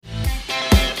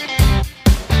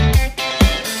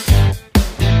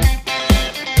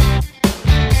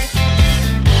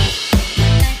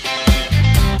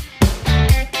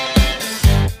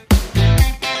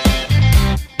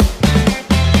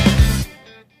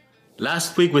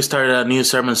Last week we started a new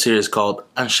sermon series called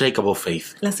Unshakable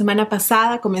Faith. La semana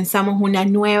pasada comenzamos una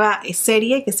nueva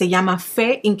serie que se llama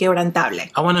Fe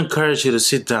Inquebrantable. I want to encourage you to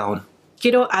sit down,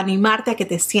 Quiero animarte a que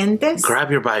te sientes,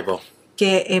 grab your Bible,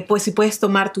 que pues si puedes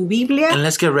tomar tu Biblia and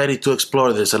let's get ready to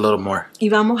explore this a little more. y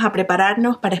vamos a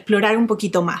prepararnos para explorar un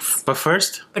poquito más. But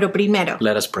first, Pero primero,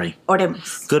 let us pray.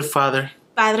 oremos. Good Father,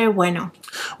 Padre bueno,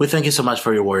 we thank you so much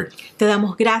for your word. te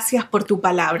damos gracias por tu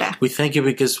palabra. We thank you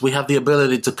because we have the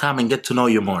ability to come and get to know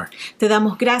you more. Te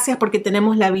damos gracias porque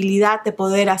tenemos la habilidad de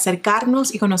poder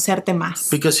acercarnos y conocerte más.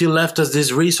 Because you left us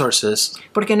these resources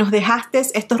Porque nos dejaste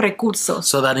estos recursos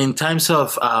so that in times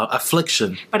of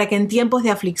affliction, para que en tiempos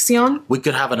de aflicción we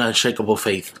could have an unshakable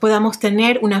faith. podamos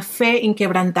tener una fe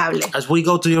inquebrantable. As we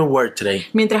go to your word today,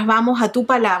 Mientras vamos a tu I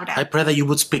palabra, pray that you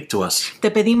would speak to us,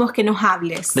 te pedimos que nos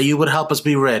hables, that you would help us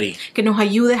be ready que nos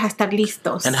ayudes a estar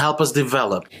listos and help us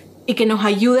develop y que nos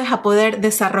ayudes a poder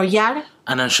desarrollar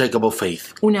an unshakable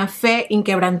faith. una fe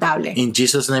inquebrantable. In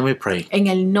Jesus' name we pray. En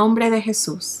el nombre de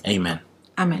Jesús. Amen.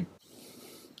 Amén.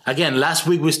 Again, last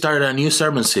week we started a new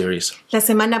sermon series La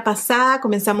semana pasada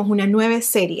comenzamos una nueva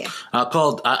serie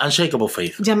called Unshakable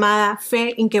Faith. llamada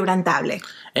Fe Inquebrantable.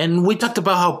 And we talked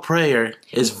about how prayer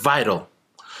is vital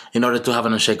in order to have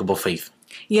an unshakable faith.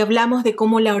 Y hablamos de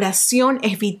cómo la oración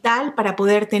es vital para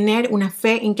poder tener una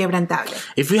fe inquebrantable.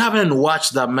 If you haven't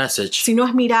watched that message, Si no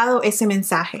has mirado ese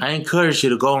mensaje, I encourage you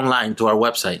to go online to our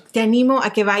website te animo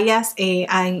a que vayas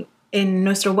en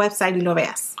nuestro website y lo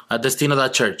veas. at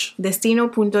destino.church.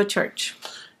 Destino.church.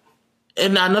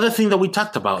 And another thing that we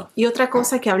talked about Y otra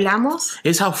cosa que hablamos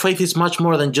is how faith is much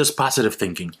more than just positive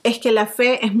thinking. es que la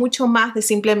fe es mucho más de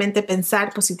simplemente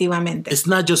pensar positivamente. It's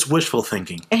not just wishful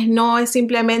thinking. No es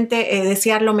simplemente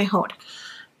desear lo mejor.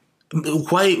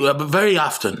 Very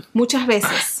often, Muchas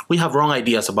veces we have wrong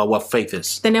ideas about what faith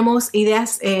is. tenemos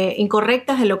ideas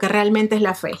incorrectas de lo que realmente es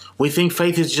la fe. We think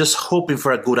faith is just hoping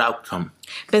for a good outcome.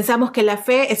 Pensamos que la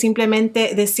fe es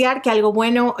simplemente desear que algo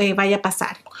bueno vaya a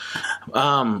pasar.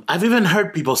 I've even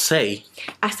heard people say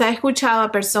Hasta he escuchado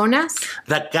a personas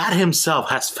that God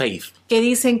himself has faith. que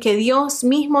dicen que Dios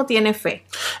mismo tiene fe.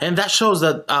 And that shows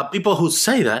that people who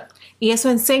say that Y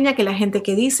eso enseña que la gente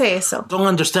que dice eso don't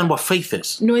understand what faith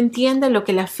is. no entiende lo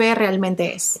que la fe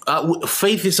realmente es.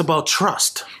 Faith is about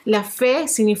trust. La fe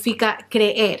significa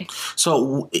creer.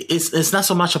 So it's not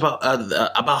so much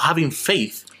about having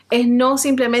faith, No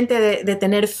simplemente de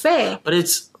tener fe, but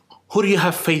it's who do you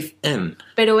have faith in?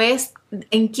 pero es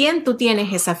en quién tú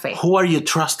tienes esa fe. Who are you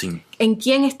trusting? En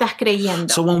quién estás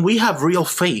creyendo. So when we have real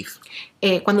faith,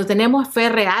 Cuando tenemos fe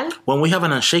real, when we have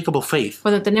an unshakable faith,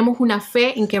 cuando tenemos una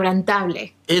fe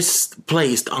inquebrantable, it's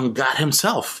placed on God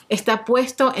himself. está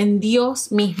puesto en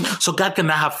Dios mismo. So God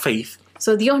cannot have faith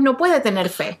So, Dios no puede tener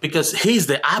fe because he's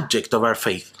the object of our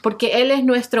faith. porque Él es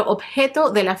nuestro objeto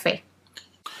de la fe.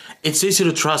 It's easy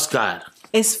to trust God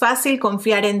Es fácil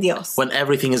confiar en Dios when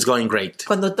everything is going great.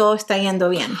 cuando todo está yendo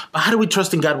bien. But how do we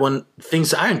trust in God when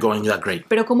things aren't going that great?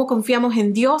 Pero ¿cómo confiamos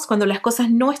en Dios cuando las cosas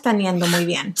no están yendo muy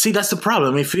bien? See, that's the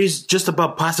problem. If it's just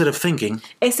about positive thinking,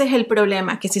 Ese es el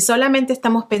problema, que si solamente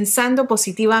estamos pensando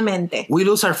positivamente, we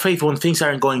lose our faith when things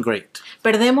aren't going great.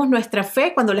 perdemos nuestra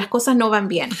fe cuando las cosas no van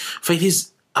bien. Faith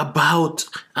is about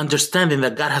understanding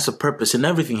that God has a purpose in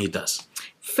everything he does.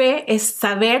 Fe es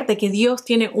saber de que Dios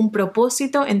tiene un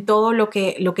propósito en todo lo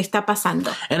que está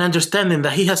pasando. And understanding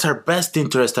that he has our best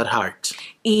interest at heart.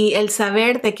 Y el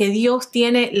saber de que Dios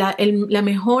tiene la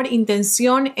mejor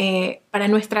intención para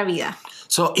nuestra vida.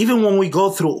 So even when we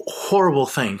go through horrible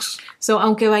things, So,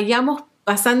 aunque vayamos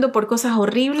pasando por cosas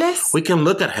horribles, we can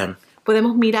look at him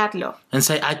podemos mirarlo and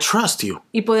say, I trust you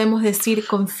y podemos decir,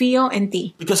 confío en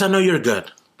ti, because I know you're good,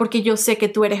 porque yo sé que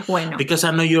tú eres bueno, because I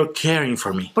know you're caring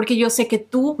for me, porque yo sé que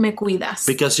tú me cuidas,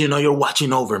 because you know you're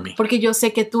watching over me. porque yo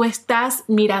sé que tú estás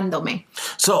mirándome.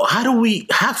 So how do we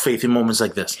have faith in moments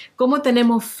like this? ¿Cómo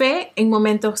tenemos fe en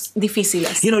momentos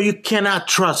difíciles? You know, you cannot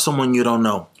trust someone you don't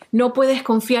know. No puedes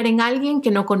confiar en alguien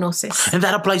que no conoces. And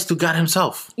that applies to God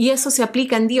himself. Y eso se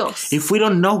aplica en Dios. If we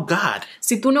don't know God,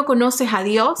 Si tú no conoces a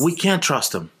Dios, we can't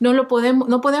trust him. no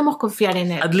podemos confiar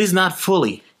en Él. At least not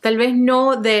fully. Tal vez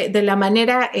no de la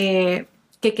manera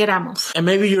que queramos. And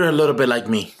maybe you're a little bit like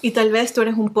me. Y tal vez tú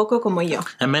eres un poco como yo.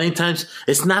 And many times,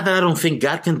 it's not that I don't think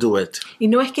God can do it. Y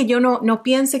no es que yo no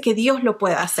piense que Dios lo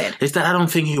pueda hacer. It's that I don't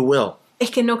think he will. Es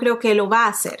que no creo que lo va a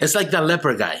hacer. It's like that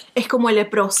leper guy. Es como el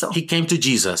leproso. He came to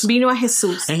Jesus. Vino a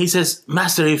Jesús And he says,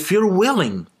 Master, if you're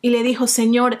willing, y le dijo,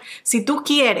 Señor, si tú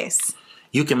quieres,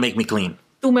 you can make me clean.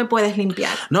 tú me puedes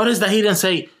limpiar. Notice that he didn't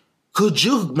say, could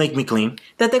you make me clean?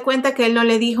 Date cuenta que Él no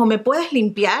le dijo, ¿me puedes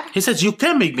limpiar? He says, you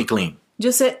can make me clean.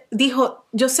 dijo,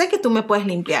 yo sé que tú me puedes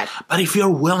limpiar, but if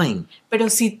you're willing, pero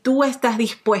si tú estás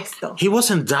dispuesto, he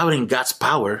wasn't doubting God's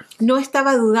power. no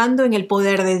estaba dudando en el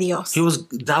poder de Dios, He was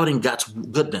doubting God's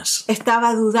goodness.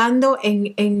 estaba dudando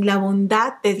en la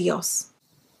bondad de Dios.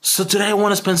 So today I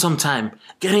want to spend some time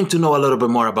getting to know a little bit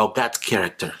more about God's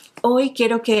character. Hoy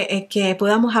quiero que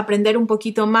podamos aprender un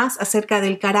poquito más acerca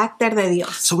del carácter de Dios,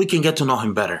 So we can get to know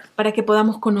him better. para que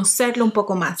podamos conocerlo un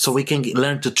poco más, So we can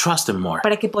learn to trust him more.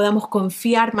 para que podamos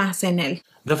confiar más en Él.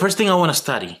 The first thing I want to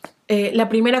study La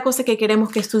primera cosa que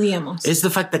queremos que estudiemos is the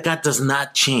fact that God does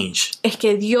not change. es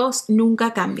que Dios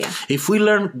nunca cambia. If we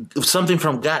learn something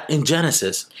from God in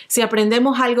Genesis, Si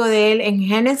aprendemos algo de Él en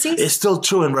Génesis, it's still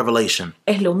true in Revelation.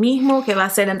 es lo mismo que va a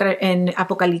ser en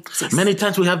Apocalipsis. Many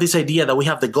times we have this idea that we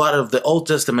have the God of the Old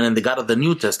Testament and the God of the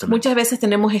New Testament. Muchas veces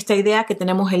tenemos esta idea que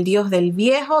tenemos el Dios del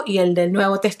Viejo y el del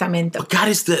Nuevo Testamento. But God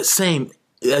is the same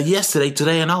yesterday,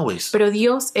 today, and always. Pero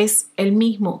Dios es el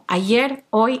mismo, ayer,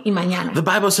 hoy y mañana. The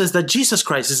Bible says that Jesus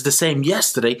Christ is the same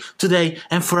yesterday, today,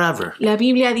 and forever. La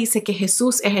Biblia dice que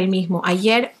Jesús es el mismo,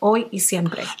 ayer, hoy y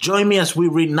siempre. Join me as we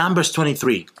read Numbers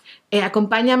 23.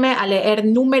 Acompáñame a leer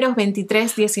Números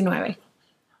 23:19.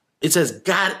 It says,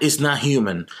 God is not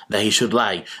human that he should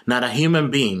lie, not a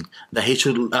human being that he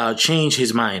should change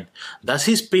his mind. Does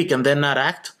he speak and then not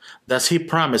act? Does he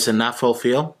promise and not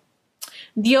fulfill?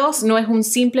 Dios no es un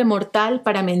simple mortal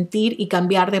para mentir y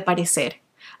cambiar de parecer.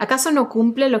 ¿Acaso no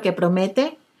cumple lo que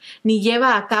promete, ni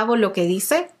lleva a cabo lo que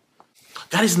dice?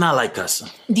 God is not like us.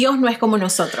 Dios no es como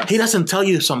nosotros. He doesn't tell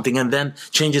you something and then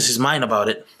changes his mind about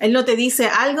it. Él no te dice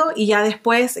algo y ya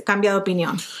después cambia de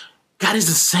opinión. God is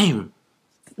the same.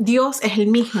 Dios es el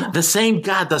mismo. The same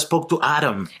God that spoke to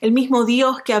Adam. El mismo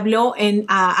Dios que habló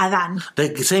a Adán.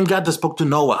 The same God that spoke to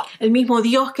Noah, El mismo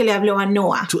Dios que le habló a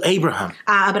Noah, to Abraham,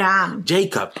 a Abraham,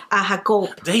 Jacob, a Jacob,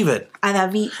 David. a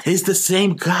David. He's the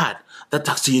same God that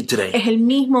talks to you today. Es el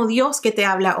mismo Dios que te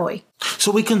habla hoy.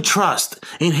 So we can trust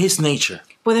in his nature.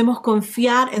 Podemos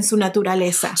confiar en su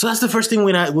naturaleza. So that's the first thing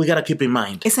we got to keep in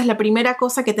mind. Esa es la primera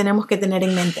cosa que tenemos que tener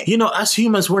en mente. You know, as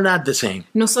humans, we're not the same.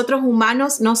 Nosotros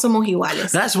humanos no somos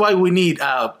iguales. That's why we need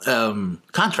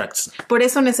contracts. Por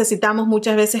eso necesitamos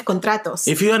muchas veces contratos.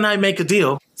 If you and I make a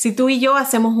deal, Si tú y yo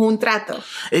hacemos un trato,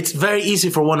 it's very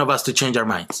easy for one of us to change our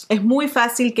minds. es muy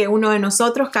fácil que uno de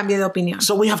nosotros cambie de opinión.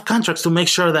 So we have contracts to make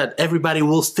sure that everybody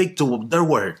will stick to their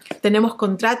word. Tenemos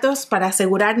contratos para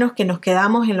asegurarnos que nos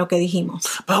quedamos en lo que dijimos.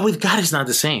 But with God, it's not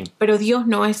the same. Pero Dios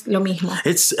no es lo mismo.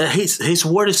 It's his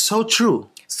word is so true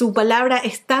Su palabra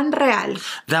es tan real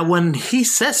that when he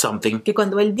says something, que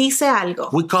cuando Él dice algo,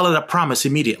 we call it a promise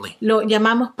immediately. lo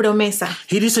llamamos promesa.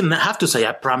 He doesn't have to say,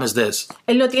 I promise this.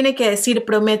 Él no tiene que decir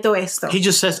prometo esto. He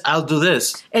just says, I'll do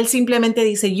this. Él simplemente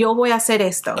dice yo voy a hacer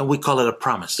esto. And we call it a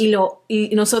promise. Y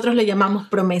nosotros le llamamos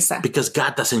promesa. Because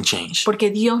God doesn't change.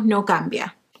 Porque Dios no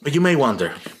cambia. But you may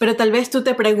wonder, Pero tal vez tú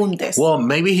te preguntes, well,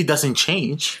 maybe he doesn't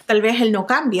change. tal vez Él no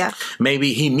cambia,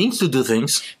 Maybe he means to do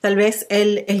things, tal vez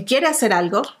Él quiere hacer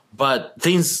algo, but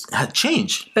things have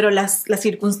changed. pero las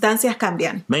circunstancias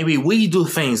cambian. Maybe we do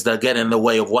things that get in the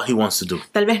way of what he wants to do.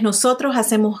 Tal vez nosotros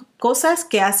hacemos cosas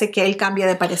que hace que Él cambie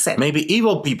de parecer. Maybe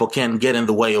evil people can get in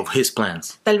the way of his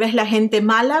plans. Tal vez la gente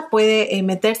mala puede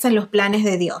meterse en los planes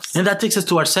de Dios. And that takes us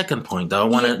to our second point that I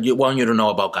want you to know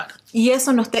about God. Y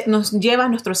eso nos lleva a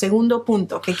nuestro segundo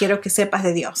punto que quiero que sepas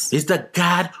de Dios. Is that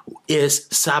God is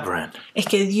sovereign. Es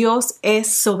que Dios es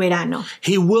soberano.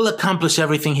 He will accomplish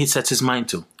everything he sets his mind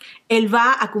to. Él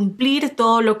va a cumplir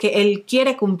todo lo que Él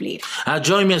quiere cumplir.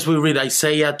 Join me as we read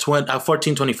Isaiah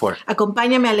 14:24.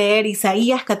 Acompáñame a leer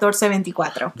Isaías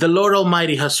 14:24. The Lord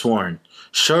Almighty has sworn,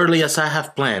 surely as I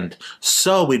have planned,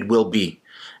 so it will be.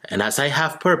 And as I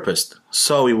have purposed,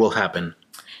 so it will happen.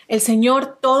 El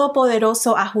Señor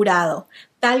Todopoderoso ha jurado,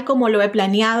 tal como lo he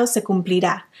planeado se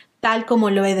cumplirá, tal como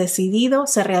lo he decidido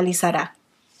se realizará.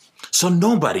 So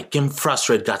nobody can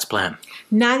frustrate God's plan.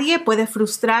 Nadie puede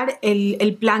frustrar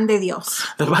el plan de Dios.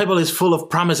 The Bible is full of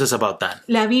promises about that.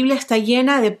 La Biblia está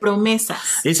llena de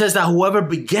promesas. It says that whoever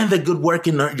began the good work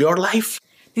in your life,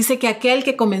 Dice que aquel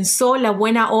que comenzó la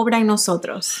buena obra en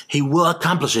nosotros, he will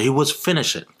accomplish it. He will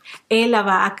finish it. Él la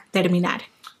va a terminar.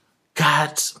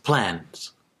 God's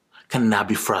plans cannot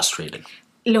be frustrated.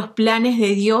 Los planes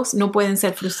de Dios no pueden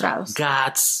ser frustrados.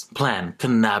 God's plan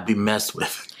cannot be messed with.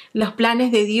 Los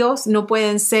planes de Dios no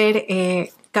pueden ser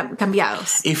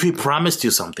cambiados. If he promised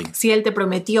you something, Si Él te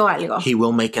prometió algo, he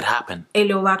will make it happen. Él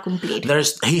lo va a cumplir.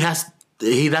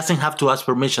 He doesn't have to ask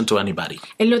permission to anybody.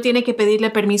 Él no tiene que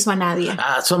pedirle permiso a nadie.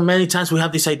 So many times we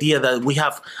have this idea that we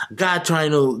have God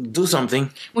trying to do something,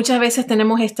 Muchas veces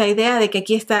tenemos esta idea de que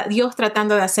aquí está Dios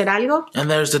tratando de hacer algo and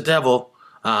there's the devil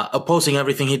opposing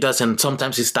everything he does, and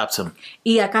sometimes he stops him.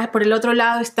 Y acá por el otro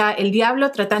lado está el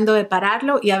diablo tratando de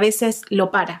pararlo y a veces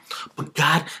lo para. But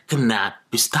God cannot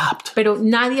be stopped. Pero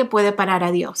nadie puede parar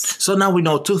a Dios. So now we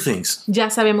know two things. Ya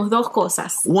sabemos dos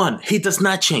cosas. One, he does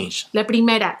not change. La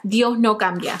primera, Dios no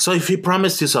cambia. So if he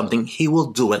promised you something, he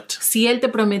will do it. Si Él te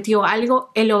prometió algo,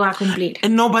 Él lo va a cumplir.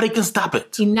 And nobody can stop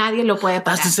it. Y nadie lo puede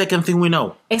parar. That's the second thing we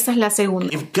know. Esa es la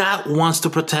segunda. If God wants to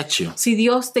protect you, Si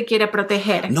Dios te quiere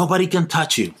proteger, nobody can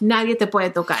touch you. nadie te puede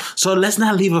tocar. So let's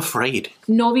not live afraid.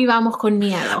 No vivamos con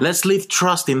miedo. Let's live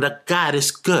trusting that God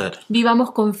is good.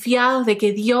 Vivamos confiados de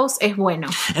que Dios es bueno.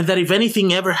 And that if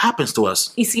anything ever happens to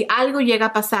us, Y si algo llega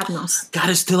a pasarnos, God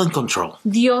is still in control.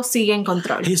 Dios sigue en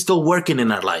control. He's still working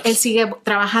in our Él lives. sigue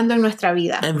trabajando en nuestra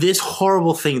vida. And this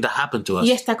horrible thing that happened to us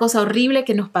Y esta cosa horrible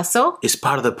que nos pasó is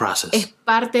part of the es process.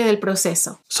 parte del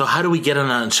proceso. So how do we get an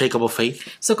unshakable faith?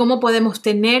 So, ¿cómo podemos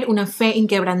tener una fe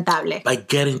inquebrantable? By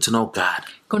getting to know God,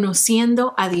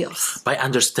 Conociendo a Dios, by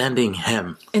understanding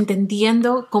Him,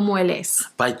 entendiendo cómo Él es,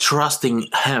 by trusting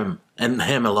Him and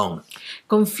Him alone.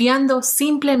 confiando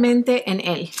simplemente en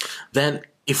Él. Then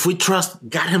if we trust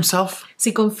God Himself,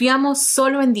 Si confiamos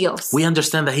solo en Dios, we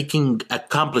understand that He can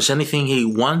accomplish anything He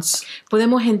wants.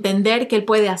 podemos entender que Él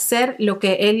puede hacer lo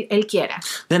que Él quiera.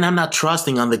 Then I'm not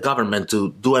trusting on the government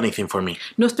to do anything for me.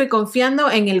 No estoy confiando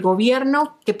en el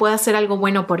gobierno que pueda hacer algo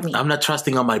bueno por mí. I'm not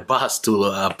trusting on my boss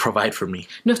to provide for me,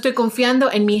 No estoy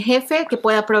confiando en mi jefe que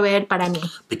pueda proveer para mí.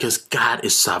 because God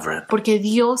is sovereign, Porque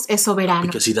Dios es soberano.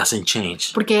 because He doesn't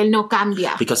change, Porque Él no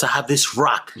cambia. because I have this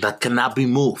rock that cannot be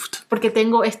moved, Porque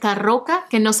tengo esta roca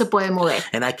que no se puede mover.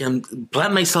 and I can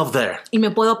plant myself there Y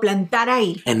me puedo plantar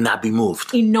ahí. and not be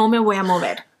moved. Y no me voy a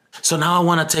mover. So now I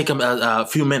want to take a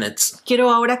few minutes Quiero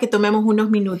ahora que tomemos unos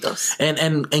minutos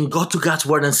and go to God's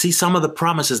word and see some of the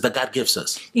promises that God gives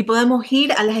us. y podemos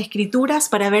ir a las escrituras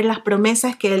para ver las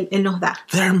promesas que Él nos da.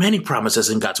 There are many promises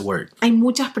in God's word. Hay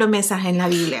muchas promesas en la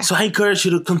Biblia. So I encourage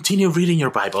you to continue reading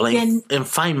your Bible Bien. and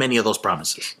find many of those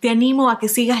promises Te animo a que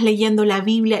sigas leyendo la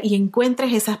Biblia y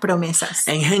encuentres esas promesas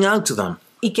and hang out to them,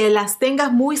 y que las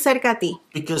tengas muy cerca a ti,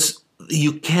 because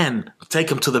you can take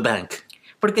them to the bank.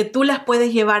 porque tú las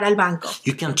puedes llevar al banco.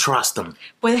 You can trust them.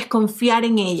 Puedes confiar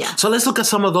en ellas. So let's look at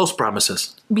some of those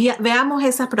promises. Veamos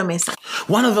esas promesas.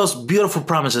 One of those beautiful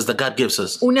promises that God gives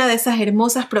us Una de esas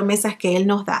hermosas promesas que Él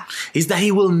nos da is that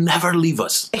He will never leave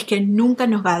us. es que nunca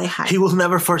nos va a dejar. He will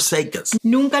never forsake us.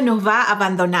 Nunca nos va a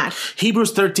abandonar.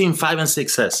 Hebrews 13:5-6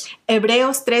 says,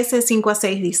 Hebreos 13,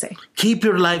 5-6 dice: "Keep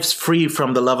your lives free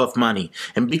from the love of money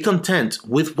and be content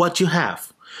with what you have,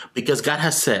 because God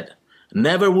has said,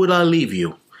 'Never will I leave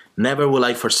you, never will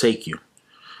I forsake you.'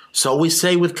 So we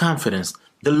say with confidence,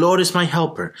 'The Lord is my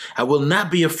helper. I will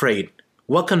not be afraid.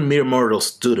 What can mere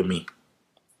mortals do to me?'"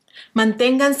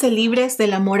 Manténganse libres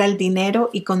del amor al dinero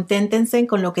y conténtense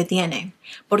con lo que tienen,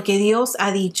 porque Dios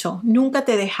ha dicho: nunca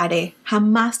te dejaré,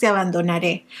 jamás te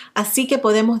abandonaré. Así que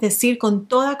podemos decir con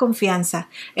toda confianza: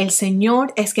 el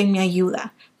Señor es quien me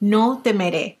ayuda, no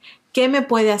temeré. ¿Qué me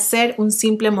puede hacer un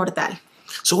simple mortal?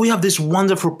 So we have this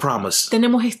wonderful promise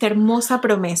Tenemos esta hermosa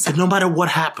promesa, that no matter what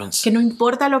happens, que no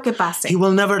importa lo que pase, He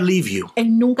will never leave you.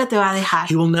 Él nunca te va a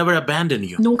dejar, He will never abandon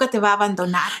you. nunca te va a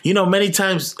abandonar. You know, many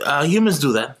times humans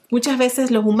do that. Muchas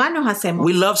veces los humanos hacemos.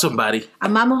 We love somebody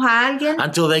Amamos a alguien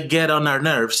until they get on our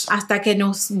nerves hasta que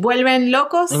nos vuelven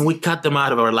locos and we cut them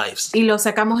out of our lives. y los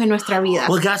sacamos de nuestra vida.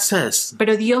 Well, God says,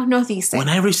 Pero Dios nos dice: when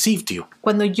I received you,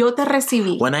 cuando yo te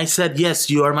recibí, when I said, yes,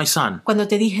 you are my son, cuando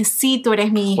te dije sí, tú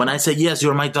eres mi hijo, when I said, yes,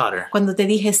 you're my daughter, cuando te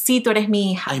dije sí, tú eres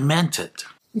mi hija, I meant it.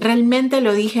 realmente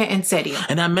lo dije en serio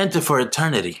And I meant it for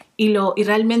eternity. y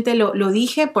realmente lo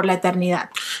dije por la eternidad.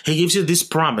 He gives you this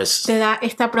promise Te da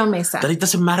esta promesa that it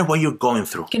doesn't matter what you're going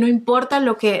through. que no importa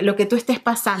lo que tú estés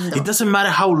pasando, It doesn't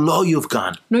matter how low you've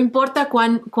gone. no importa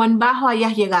cuán bajo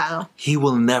hayas llegado, He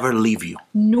will never leave you.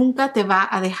 nunca te va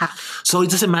a dejar. So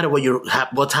it doesn't matter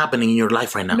what's happening in your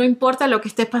life right now. No importa lo que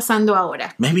estés pasando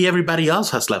ahora. Maybe everybody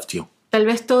else has left you. Tal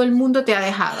vez todo el mundo te ha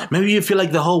dejado. Maybe you feel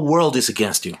like the whole world is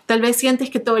against you. Tal vez sientes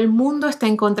que todo el mundo está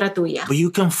en contra tuya. But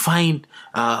you can find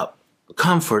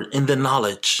comfort in the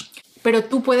knowledge Pero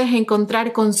tú puedes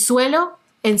encontrar consuelo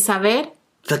en saber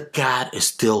that God is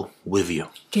still with you,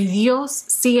 que Dios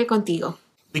sigue contigo,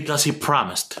 because He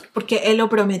promised porque Él lo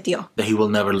prometió, that He will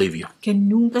never leave you. que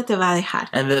nunca te va a dejar.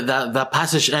 And the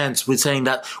passage ends with saying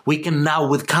that we can now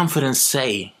with confidence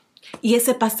say, Y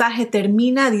ese pasaje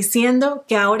termina diciendo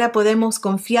que ahora podemos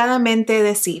confiadamente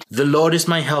decir: "The Lord is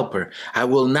my helper. I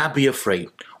will not be afraid.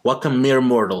 What can mere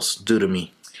mortals do to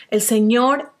me?" el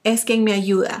Señor es quien me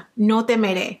ayuda, no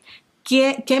temeré.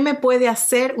 ¿Qué me puede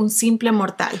hacer un simple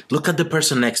mortal? Look at the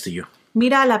person next to you.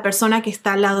 Mira a la persona que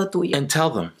está al lado tuyo and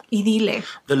tell them, y dile,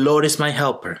 the Lord is my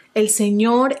helper. el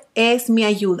Señor es mi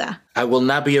ayuda. I will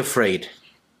not be afraid.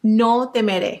 No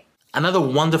temeré. Another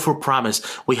wonderful promise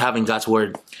we have in God's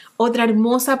word Otra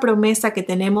hermosa promesa que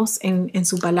tenemos en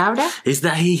su palabra is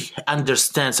that He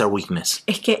understands our weakness,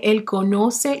 es que Él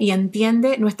conoce y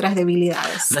entiende nuestras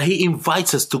debilidades. that He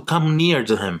invites us to come near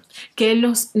to Him, Que Él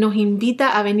nos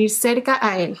invita a venir cerca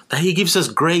a Él. that He gives us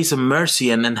grace and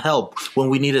mercy and help when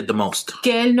we need it the most.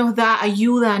 Que Él nos da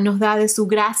ayuda, nos da de su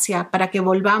gracia para que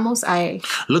volvamos a Él.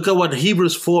 Look at what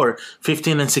Hebrews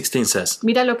 4:15 and 16 says.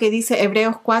 Mira lo que dice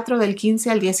Hebreos 4 del 15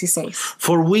 al 16.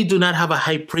 For we do not have a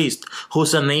high priest who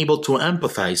is unable to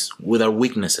empathize with our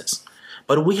weaknesses,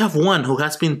 but we have one who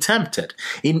has been tempted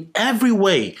in every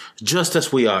way just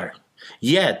as we are,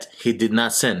 yet he did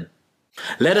not sin.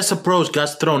 Let us approach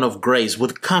God's throne of grace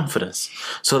with confidence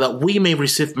so that we may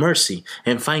receive mercy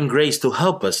and find grace to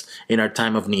help us in our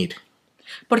time of need.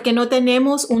 Porque no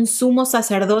tenemos un sumo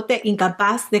sacerdote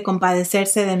incapaz de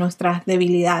compadecerse de nuestras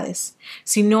debilidades,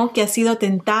 sino que ha sido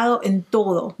tentado en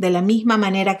todo de la misma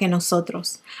manera que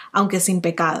nosotros, aunque sin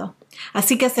pecado.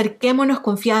 Así que acerquémonos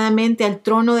confiadamente al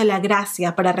trono de la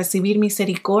gracia para recibir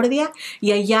misericordia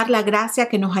y hallar la gracia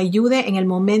que nos ayude en el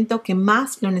momento que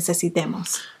más lo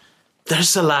necesitemos.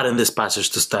 There's a lot in this passage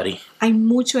to study. Hay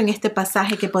mucho en este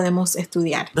pasaje que podemos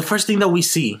estudiar. The first thing that we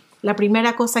see La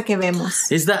primera cosa que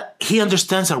vemos is that He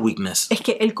understands our weakness. es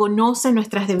que Él conoce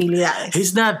nuestras debilidades.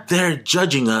 He's not there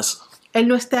judging us. Él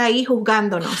no está ahí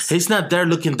juzgándonos. He's not there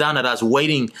looking down at us,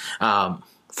 waiting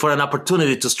for an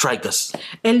opportunity to strike us.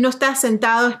 Él no está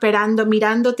sentado esperando,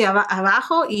 mirándote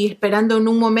abajo y esperando en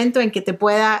un momento en que te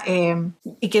pueda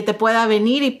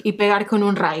venir y pegar con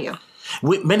un rayo.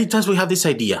 Many times we have this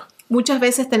idea. Muchas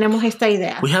veces tenemos esta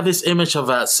idea. We have this image of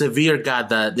a severe God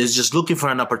that is just looking for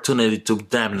an opportunity to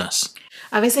damn us.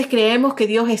 A veces creemos que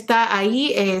Dios está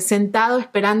ahí sentado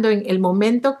esperando en el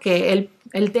momento que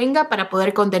Él tenga para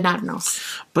poder condenarnos.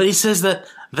 But He says that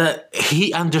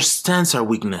He understands our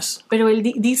weakness. Pero Él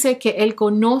dice que Él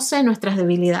conoce nuestras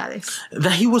debilidades.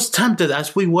 That He was tempted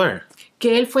as we were.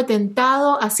 Que Él fue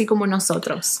tentado así como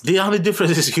nosotros. The only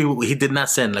difference is He did not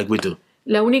sin like we do.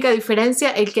 La única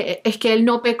diferencia es que Él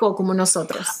no pecó como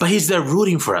nosotros. But He's there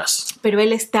rooting for us. Pero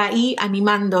Él está ahí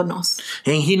animándonos.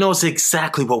 And He knows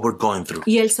exactly what we're going through.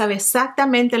 Y Él sabe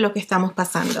exactamente lo que estamos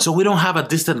pasando. So we don't have a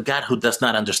distant God who does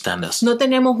not understand us. No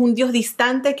tenemos un Dios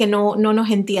distante que no nos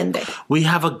entiende. We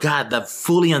have a God that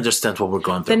fully understands what we're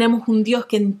going through. Tenemos un Dios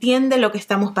que entiende lo que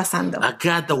estamos pasando. A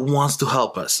God that wants to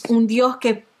help us. Un Dios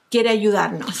que quiere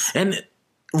ayudarnos. And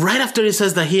right after He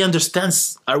says that He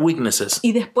understands our weaknesses,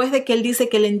 Y después de que Él dice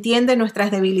que Él entiende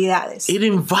nuestras debilidades, it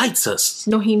invites us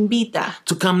nos invita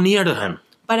to come near to Him.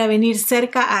 para venir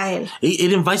cerca a Él.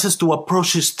 It invites us to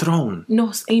approach His throne.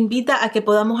 Nos invita a que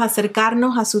podamos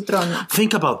acercarnos a su trono.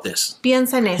 Think about this.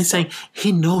 Piensa en He's eso. saying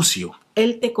He knows you.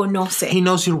 Él te conoce. He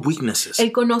knows your weaknesses.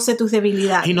 Él conoce tus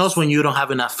debilidades. He knows when you don't have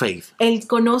enough faith. Él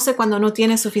conoce cuando no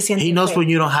tienes suficiente He knows fe. when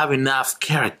you don't have enough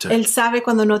character. Él sabe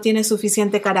cuando no tienes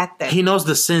suficiente carácter. He knows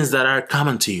the sins that are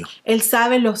common to you. Él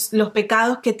sabe los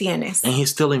pecados que tienes. And He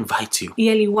still invites you Y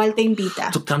Él igual te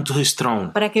invita to come to His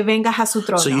throne para que vengas a su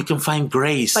trono. so you can find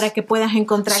grace, Para que puedas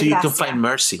encontrar so you can gracia. find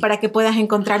mercy. Para que puedas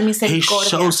encontrar He misericordia.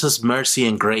 shows us mercy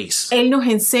and grace. Él nos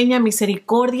enseña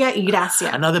misericordia y gracia.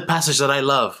 Another passage that I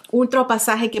love Otro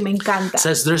pasaje que me encanta.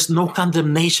 says there's no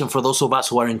condemnation for those of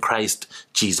us who are in Christ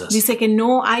Jesus. Dice que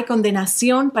no hay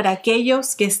condenación para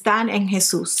aquellos que están en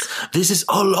Jesús. This is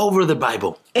all over the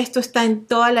Bible. Esto está en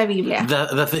toda la Biblia.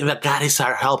 The thing that God is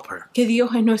our helper. Que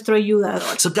Dios es nuestro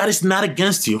ayudador. So God is not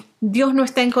against you. Dios no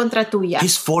está en contra tuya.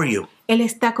 He's for you. Él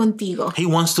está contigo. He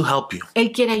wants to help you.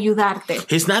 Él quiere ayudarte.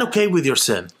 He's not okay with your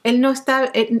sin, Él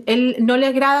no le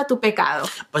agrada tu pecado,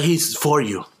 but He's for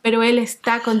you. pero Él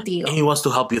está contigo. And He wants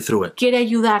to help you through it. Quiere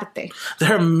ayudarte.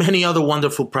 There are many other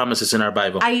wonderful promises in our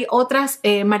Bible. Hay otras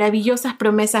maravillosas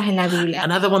promesas en la Biblia.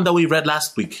 Another one that we read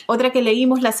last week, Otra que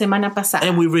leímos la semana pasada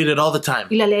and we read it all the time.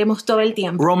 y la leemos todo el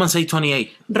tiempo. Romans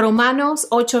 8:28. Romanos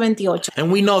 8:28.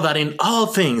 And we know that in all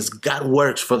things God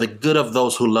works for the good of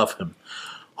those who love Him,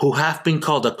 who have been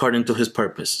called according to His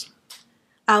purpose.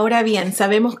 Ahora bien,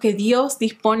 sabemos que Dios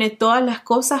dispone todas las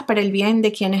cosas para el bien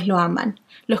de quienes lo aman,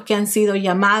 los que han sido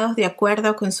llamados de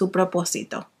acuerdo con su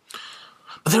propósito.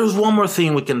 But there is one more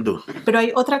thing we can do, Pero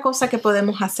hay otra cosa que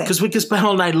podemos hacer, because we can spend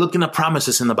all night looking at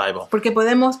promises in the Bible. porque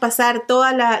podemos pasar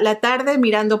toda la tarde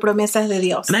mirando promesas de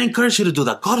Dios. And I encourage you to do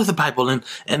that. Go to the Bible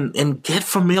and get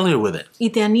familiar with it. Y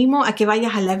te animo a que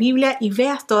vayas a la Biblia y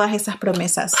veas todas esas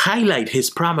promesas. Highlight His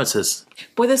promises.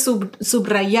 Puedes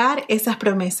subrayar esas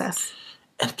promesas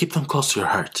and keep them close to your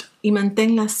heart. y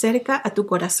manténlas cerca a tu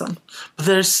corazón. But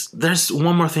there's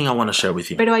one more thing I want to share with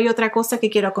you. Pero hay otra cosa que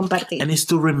quiero compartir. And it's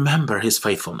to remember his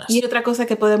faithfulness. Y otra cosa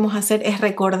que podemos hacer es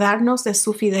recordarnos de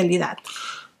su fidelidad.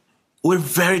 We're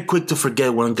very quick to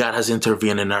forget when God has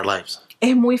intervened in our lives.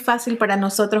 Es muy fácil para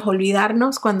nosotros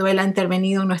olvidarnos cuando Él ha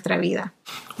intervenido en nuestra vida.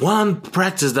 One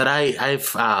practice that I've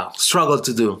struggled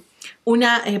to do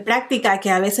Una práctica que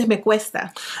a veces me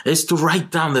cuesta is to write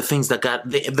down the things that God,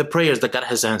 the prayers that God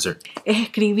has answered. es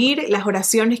escribir las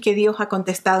oraciones que Dios ha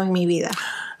contestado en mi vida.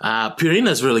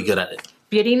 Purina is really good at it.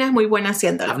 Pierina es muy buena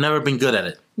haciéndolo. I've never been good at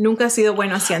it. Nunca ha sido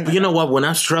bueno But haciéndolo. you know what? When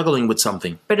I'm struggling with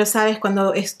something, Pero sabes,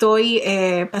 cuando estoy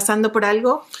pasando por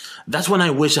algo, that's when I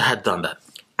wish I had done that.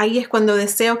 ahí es cuando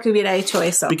deseo que hubiera hecho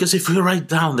eso. Because if we write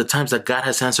down the times that God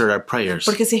has answered our prayers,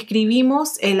 Porque si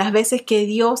escribimos las veces que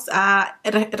Dios ha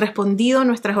respondido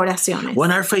nuestras oraciones,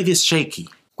 when our faith is shaky,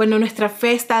 cuando nuestra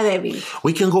fe está débil,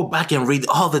 we can go back and read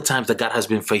all the times that God has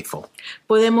been faithful.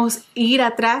 podemos ir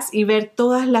atrás y ver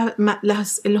todos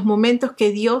los momentos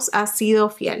que Dios ha sido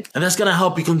fiel. And that's going to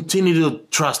help you continue to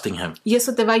trust in Him. Y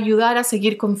eso te va a ayudar a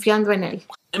seguir confiando en Él.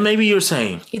 And maybe you're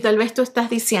saying, Y tal vez tú estás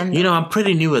diciendo, you know, I'm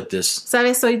pretty new at this.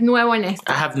 sabes, soy nuevo en esto.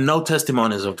 I have no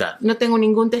testimonies of God. No tengo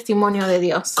ningún testimonio de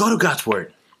Dios. Go to God's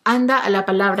Word. Anda a la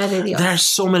palabra de Dios. There are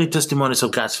so many testimonies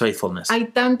of God's faithfulness. Hay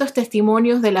tantos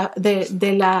testimonios de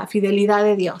la fidelidad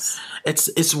de Dios.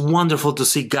 It's wonderful to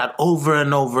see God over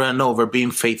and over and over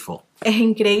being faithful. Es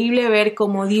increíble ver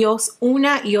cómo Dios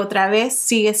una y otra vez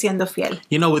sigue siendo fiel.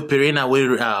 You know, with Pirina,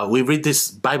 we read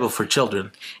this Bible for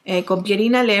children. Con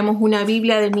Pierina leemos una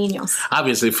Biblia de niños.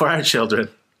 Obviously, for our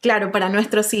children. Claro, para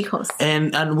nuestros hijos.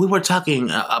 And we were talking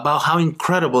about how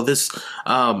incredible this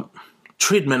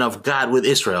treatment of God with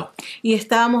Israel. Y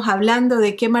estábamos hablando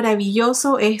de qué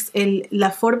maravilloso es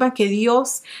la forma que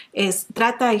Dios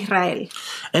trata a Israel.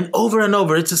 And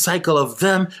over, it's a cycle of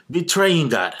them betraying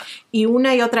God. Y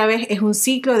una y otra vez es un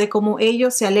ciclo de cómo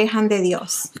ellos se alejan de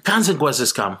Dios.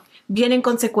 Consequences come. Vienen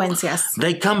consecuencias.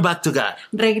 They come back to God,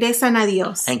 Regresan a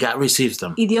Dios. and God receives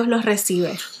them. Y Dios los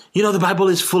recibe. You know, the Bible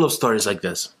is full of stories like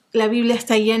this, La Biblia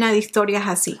está llena de historias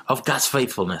así. of God's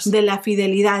faithfulness. De la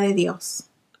fidelidad de Dios.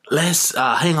 Let's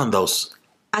hang on those.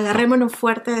 Agarrémonos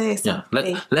fuerte de eso.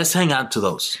 Yeah, let's hang on to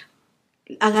those.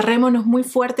 Agarrémonos muy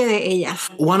fuerte de ellas.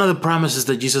 One of the promises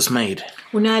that Jesus made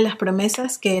Una de las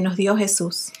promesas que nos dio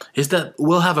Jesús is that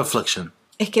we'll have affliction,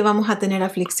 es que vamos a tener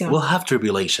aflicción. we'll have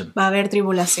tribulation. Va a haber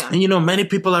tribulación. And you know, many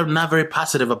people are not very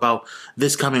positive about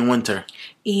this coming winter.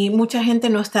 Y mucha gente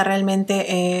no está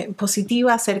realmente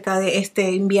positiva acerca de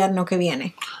este invierno que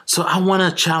viene. So I want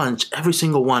to challenge every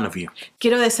single one of you,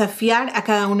 Quiero desafiar a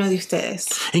cada uno de ustedes,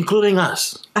 including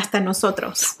us. hasta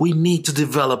nosotros. We need to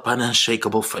develop an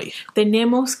unshakable faith.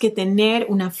 Tenemos que tener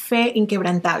una fe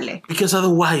inquebrantable. Because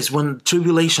otherwise, when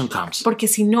tribulation comes, Porque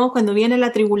si no, cuando viene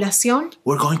la tribulación,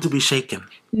 we're going to be shaken.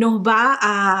 nos va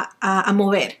a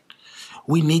mover.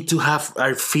 We need to have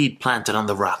our feet planted on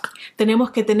the rock.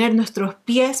 Tenemos que tener nuestros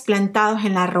pies plantados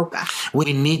en la roca.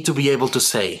 We need to be able to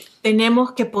say,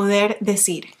 Tenemos que poder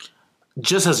decir,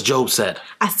 just as Job said,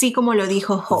 así como lo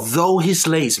dijo Job, though he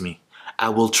slays me, I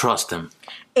will trust him.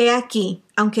 he aquí,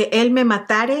 aunque él me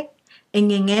matare, en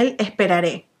él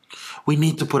esperaré. We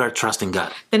need to put our trust in God.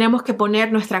 Tenemos que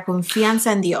poner nuestra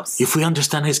confianza en Dios. If we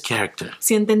understand his character,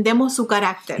 Si entendemos su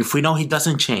carácter, if we know he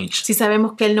doesn't change, si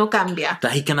sabemos que él no cambia,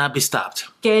 that he cannot be stopped,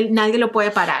 que nadie lo puede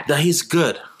parar, that he's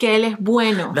good, que él es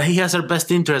bueno, that he has our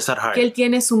best interest at heart, que él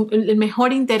tiene el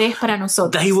mejor interés para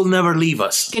nosotros, that he will never leave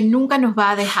us. que nunca nos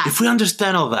va a dejar. If we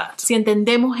understand all that, Si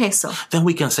entendemos eso, then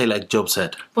we can say like Job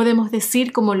said, podemos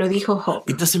decir como lo dijo Job,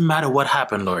 it doesn't matter what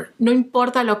happened, Lord. no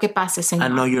importa lo que pase, I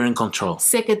know Señor, you're in control.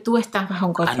 sé que tú estás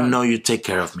bajo I control, know you take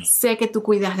care of me. sé que tú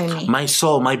cuidas de mí. My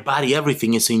soul, my body,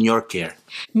 everything is in your care.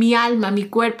 Mi alma, mi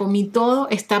cuerpo, mi todo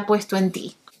está puesto en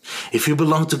ti. If you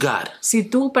belong to God, Si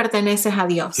tú perteneces a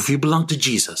Dios, if you belong to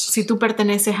Jesus, si tú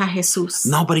perteneces a Jesús,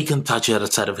 nobody can touch you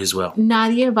outside of his will.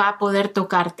 nadie va a poder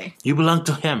tocarte. You belong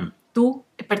to him. Tú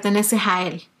perteneces a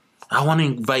Él. I want to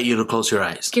invite you to close your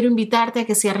eyes. Quiero invitarte a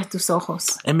que cierres tus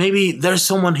ojos. And maybe there's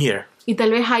someone here Y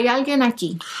tal vez hay alguien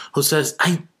aquí who says,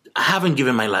 I haven't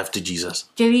given my life to Jesus.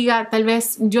 que diga, tal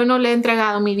vez yo no le he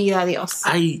entregado mi vida a Dios.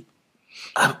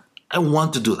 I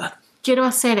want to do that. Quiero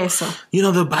hacer eso. You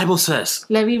know, the Bible says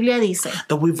La Biblia dice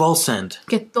that we've all sinned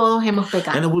que todos hemos and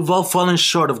pecado, that we've all fallen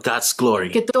short of God's glory.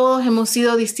 que todos hemos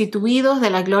sido destituidos de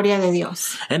la gloria de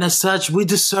Dios. And as such, we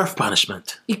deserve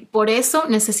punishment. Y por eso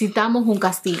necesitamos un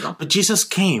castigo. But Jesus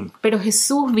came Pero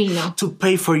Jesús vino to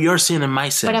pay for your sin and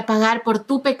my sin. para pagar por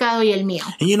tu pecado y el mío.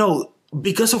 And you know,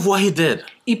 because of what he did,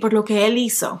 y por lo que Él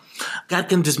hizo. God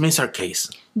can dismiss our case.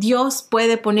 Dios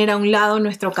puede poner a un lado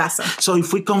nuestro caso. So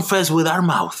if we confess with our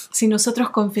mouth Si nosotros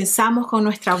confesamos con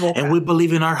nuestra boca and we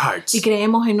believe in our hearts y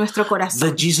creemos en nuestro corazón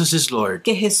that Jesus is Lord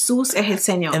que Jesús es el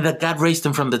Señor and that God raised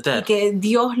him from the y dead, que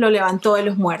Dios lo levantó de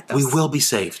los muertos, we will be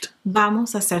saved.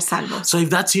 vamos a ser salvos. So if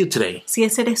that's you today, Si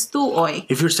ese eres tú hoy,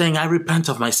 if you're saying, I repent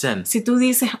of my sin, si tú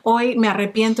dices hoy me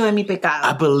arrepiento de mi I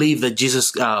pecado, believe that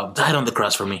Jesus died on the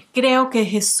cross for me, creo que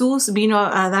Jesús vino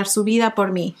a dar su vida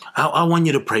por mí, I want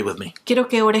you to pray with me. quiero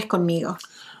que ores conmigo.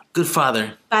 Good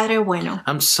Father, Padre bueno,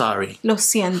 I'm sorry. lo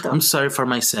siento. I'm sorry for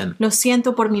my sin. Lo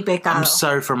siento por mi pecado. I'm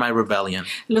sorry for my rebellion.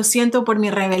 Lo siento por mi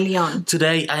rebelión.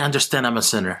 Today, I understand I'm a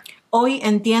sinner. Hoy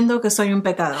entiendo que soy un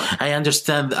pecador. I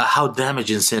understand how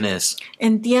damaging sin is.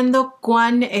 Entiendo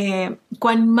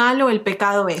cuán malo el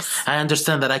pecado es. I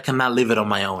understand that I cannot live it on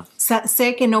my own.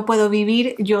 Sé que no puedo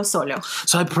vivir yo solo.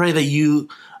 So I pray that you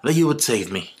would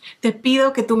save me. Te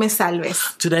pido que tú me salves.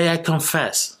 Today I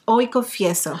confess Hoy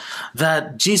confieso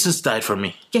that Jesus died for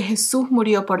me, que Jesús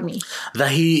murió por mí,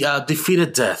 that he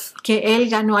defeated death, que Él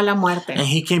ganó a la muerte and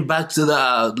he came back to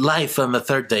the life on the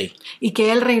third day. y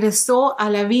que Él regresó a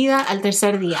la vida al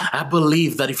tercer día. I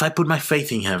believe that if I put my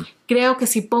faith in him, Creo que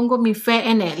si pongo mi fe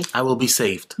en Él, I will be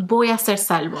saved. voy a ser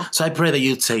salvo. So I pray that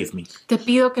you'd save me. Te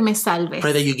pido que me salves,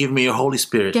 Pray that you give me your Holy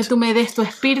Spirit, que tú me des tu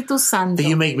Espíritu Santo, that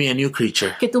you make me a new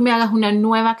creature. que tú me hagas una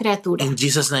nueva criatura. In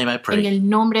Jesus' name I En pray. el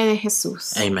nombre de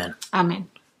Jesús. Amen. Amén.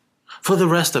 For the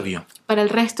rest of you, Para el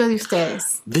resto de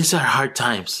ustedes, these are hard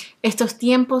times. estos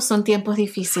tiempos son tiempos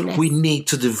difíciles. We need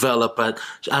to develop an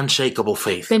unshakable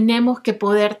faith. Tenemos que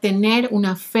poder tener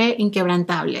una fe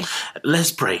inquebrantable.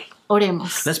 Let's pray.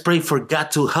 Oremos. Let's pray for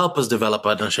God to help us develop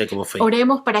an unshakable faith.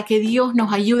 Oremos para que Dios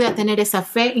nos ayude a tener esa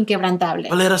fe inquebrantable.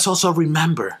 But let us also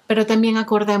remember Pero también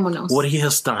acordémonos what He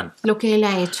has done lo que Él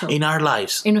ha hecho in our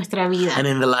lives en nuestra vida and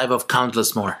in the life of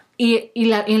countless more. y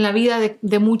en la vida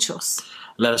de muchos.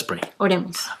 Let us pray.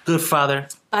 Oremos. Good Father,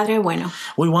 Padre bueno,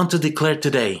 we want to declare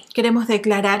today queremos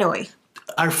declarar hoy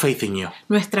our faith in you.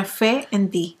 nuestra fe en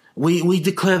ti. We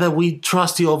declare that we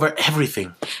trust you over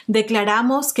everything.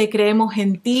 Declaramos que creemos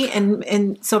en ti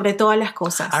sobre todas las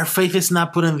cosas. Our faith is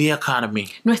not put in the economy.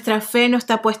 Nuestra fe no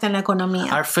está puesta en la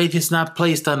economía. Our faith is not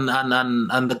placed on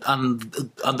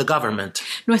the government.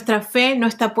 Nuestra fe no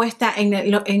está puesta en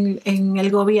el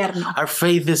gobierno. Our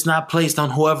faith is not placed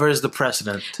on whoever is the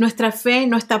president. Nuestra fe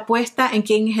no está puesta en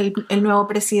quién es el nuevo Our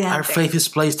presidente. faith is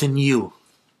placed in you,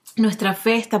 Nuestra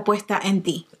fe está puesta en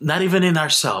ti. not even in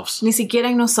ourselves, Ni siquiera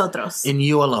en nosotros. in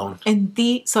you alone. En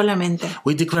ti solamente.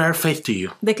 We declare our faith to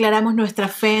you. Declaramos nuestra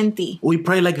fe en ti. We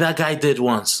pray like that guy did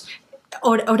once.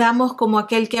 Oramos como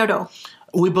aquel que oró.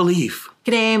 We believe,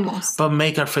 Creemos. but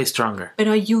make our faith stronger.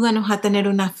 Pero ayúdanos a tener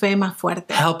una fe más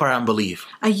fuerte. Help our unbelief.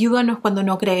 Ayúdanos cuando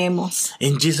no creemos.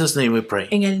 In Jesus' name we pray.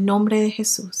 En el nombre de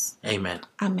Jesús. Amen.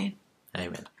 Amén.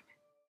 Amen.